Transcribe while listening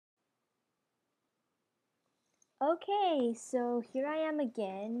Okay, so here I am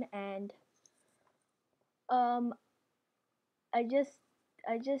again, and um, I just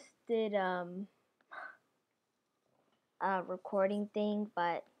I just did a recording thing,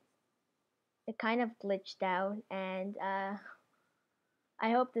 but it kind of glitched out, and I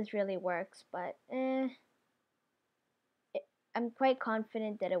hope this really works, but it, I'm quite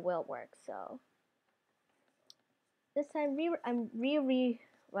confident that it will work. So this time I'm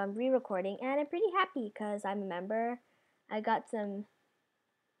re-recording, and I'm pretty happy because I'm a member. I got some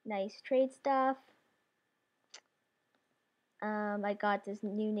nice trade stuff. I got this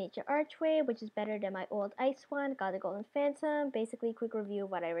new Nature Archway, which is better than my old ice one. Got the Golden Phantom. Basically, quick review of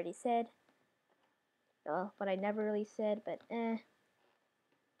what I already said. Well, what I never really said, but eh.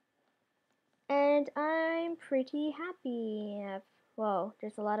 And I'm pretty happy. Whoa,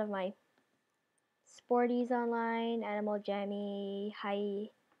 there's a lot of my sporties online. Animal Jammy, Hi,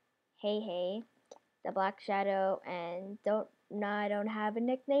 Hey Hey, the Black Shadow, and I don't have a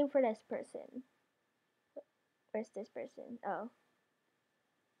nickname for this person. Where's this person? Oh.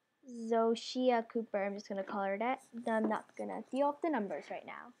 Zoshia Cooper. I'm just gonna call her that. I'm not gonna deal with the numbers right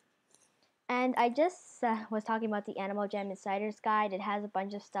now. And I just was talking about the Animal Jam Insider's Guide. It has a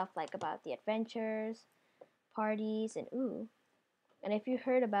bunch of stuff like about the adventures, parties, and ooh. And if you've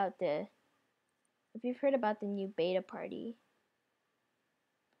heard about the new beta party,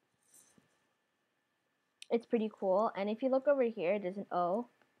 it's pretty cool. And if you look over here, there's an O,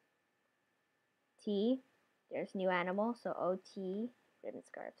 T. There's new animal, so O T ribbon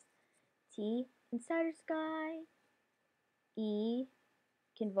scarves. T Insider's Guide. E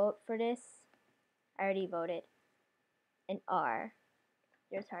can vote for this. I already voted. And R,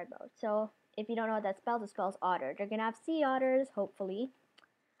 there's hard mode. So if you don't know what that spells, it spells otter. They're gonna have sea otters, hopefully.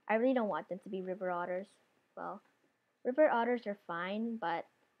 I really don't want them to be river otters. Well, river otters are fine, but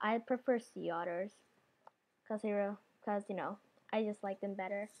I prefer sea otters because I just like them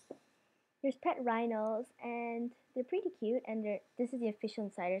better. There's pet rhinos, and they're pretty cute. And this is the official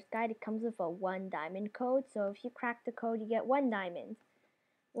insider's guide. It comes with a 1 diamond code, so if you crack the code, you get 1 diamond,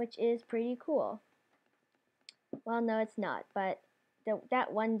 which is pretty cool. Well, no, it's not, but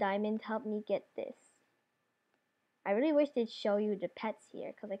that 1 diamond helped me get this. I really wish they'd show you the pets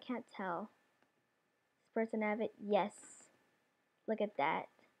here, because I can't tell. Does this person have it? Yes. Look at that.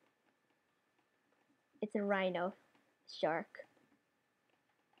 It's a rhino shark.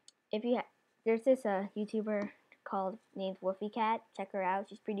 There's this YouTuber called named Woofy Cat. Check her out.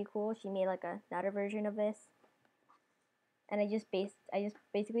 She's pretty cool. She made like another version of this, and I just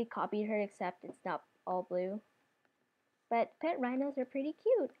basically copied her, except it's not all blue. But pet rhinos are pretty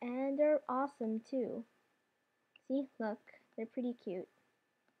cute, and they're awesome too. See, look, they're pretty cute.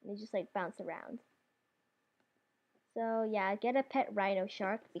 They just like bounce around. So yeah, get a pet rhino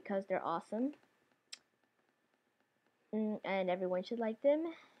shark because they're awesome. And everyone should like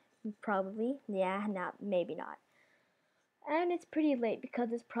them. Probably. Yeah, maybe not. And it's pretty late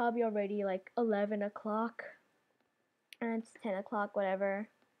because it's probably already like 11 o'clock. And it's 10 o'clock, whatever.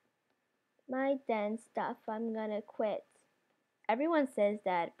 My den stuff, I'm gonna quit. Everyone says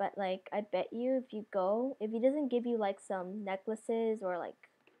that, but like, I bet you if he doesn't give you like some necklaces or like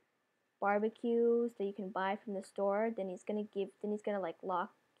barbecues that you can buy from the store, then he's gonna like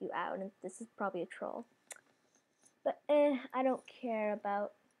lock you out, and this is probably a troll. But I don't care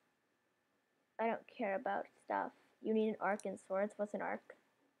about stuff. You need an arc and swords. What's an arc?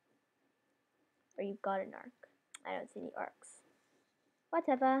 Or you've got an arc. I don't see any arcs.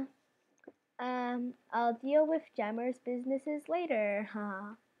 Whatever. I'll deal with Jammer's businesses later.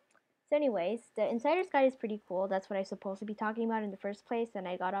 Haha. So anyways, the Insider's Guide is pretty cool. That's what I was supposed to be talking about in the first place, and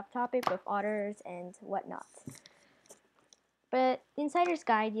I got off topic with otters and whatnot. But the Insider's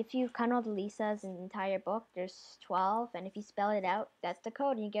Guide, if you count all the Lisas in the entire book, there's 12, and if you spell it out, that's the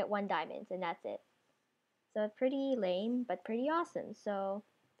code, and you get 1 diamond, and that's it. So pretty lame, but pretty awesome. So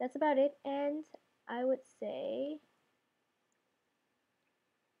that's about it, and I would